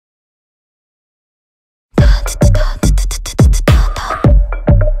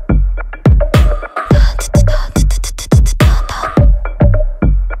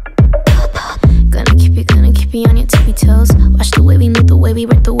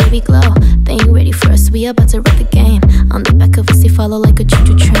we glow. They ain't ready for us, we about to wreck the game. On the back of us, they follow like a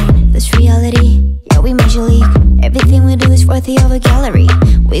choo-choo train. This reality, yeah, we major league. Everything we do is worthy of a gallery.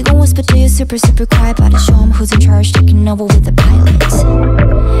 We gon' whisper to you super, super quiet, about to show 'em who's in charge, taking over with the pilots.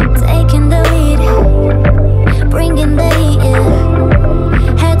 Taking the lead, bringing the heat,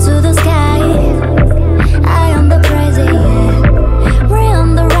 yeah. Head to the sky, eye on the prize, yeah. We're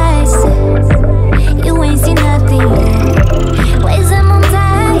on the rise, you ain't seen nothing, yeah. Ways them on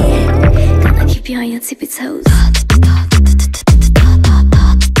tight, gonna keep you on your tippy toes.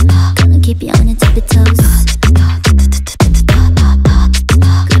 Gonna keep you on your tippy toes.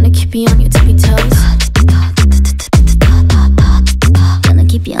 Gonna keep you on your tippy toes. Gonna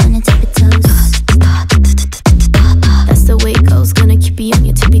keep you on your tippy toes. That's the way it goes. Gonna keep you on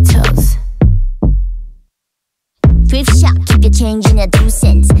your tippy toes. Thrift shop, keep your change in a 2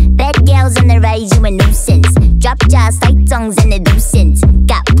 cents. Bad girls on the rise, you a nuisance. Drop jars like tongues and a nuisance.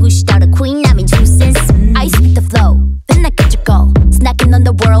 Got pushed out a queen, I'm in 2 cents. I speak the flow, then I catch your goal. Snacking on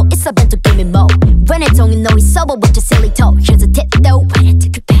the world, it's about to give me more. When it's on, you know it's over with your silly toe. Here's a tip though, better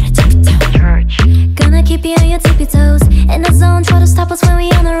tip it, better tip it toe. Gonna keep you on your tippy toes. In the zone, try to stop us when we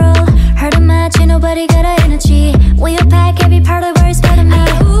on the roll. Heard a match, ain't nobody got our energy. We pack every part of where it's better me.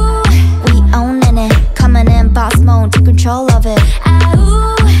 We owning it, coming in boss mode, take control of it.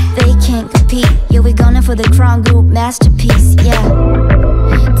 They can't compete, yeah, we gunning for the crown group masterpiece, yeah.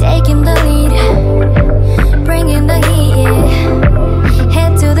 Taking the lead, bringing the heat, yeah.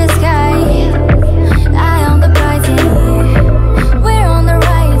 Head to the sky, eye on the prize, yeah. We're on the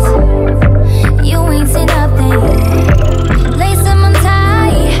rise, you ain't seen nothing, yeah. Lace them on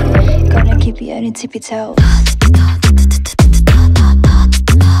tight, gonna keep you on your tippy toes.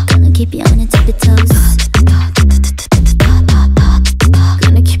 Gonna keep you on your tippy toes.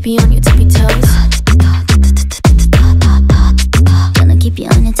 Gonna keep you on your tippy toes. Gonna keep you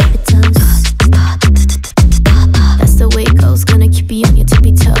on your tippy toes. That's the way it goes. Gonna keep you on your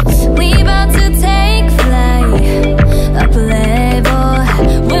tippy toes. We about to take flight, up a level.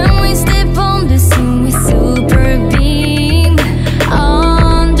 When we step on the scene, we super beam.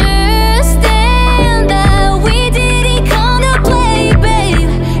 Understand that we didn't come to play, babe.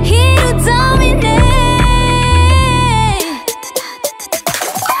 Here to dominate.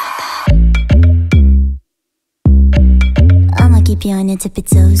 I'ma keep you on your tippy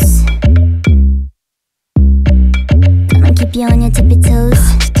toes. Gonna keep you on your tippy toes.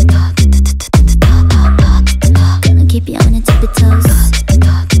 Gonna keep you on your tippy toes.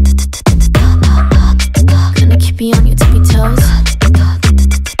 Gonna keep you on your tippy toes.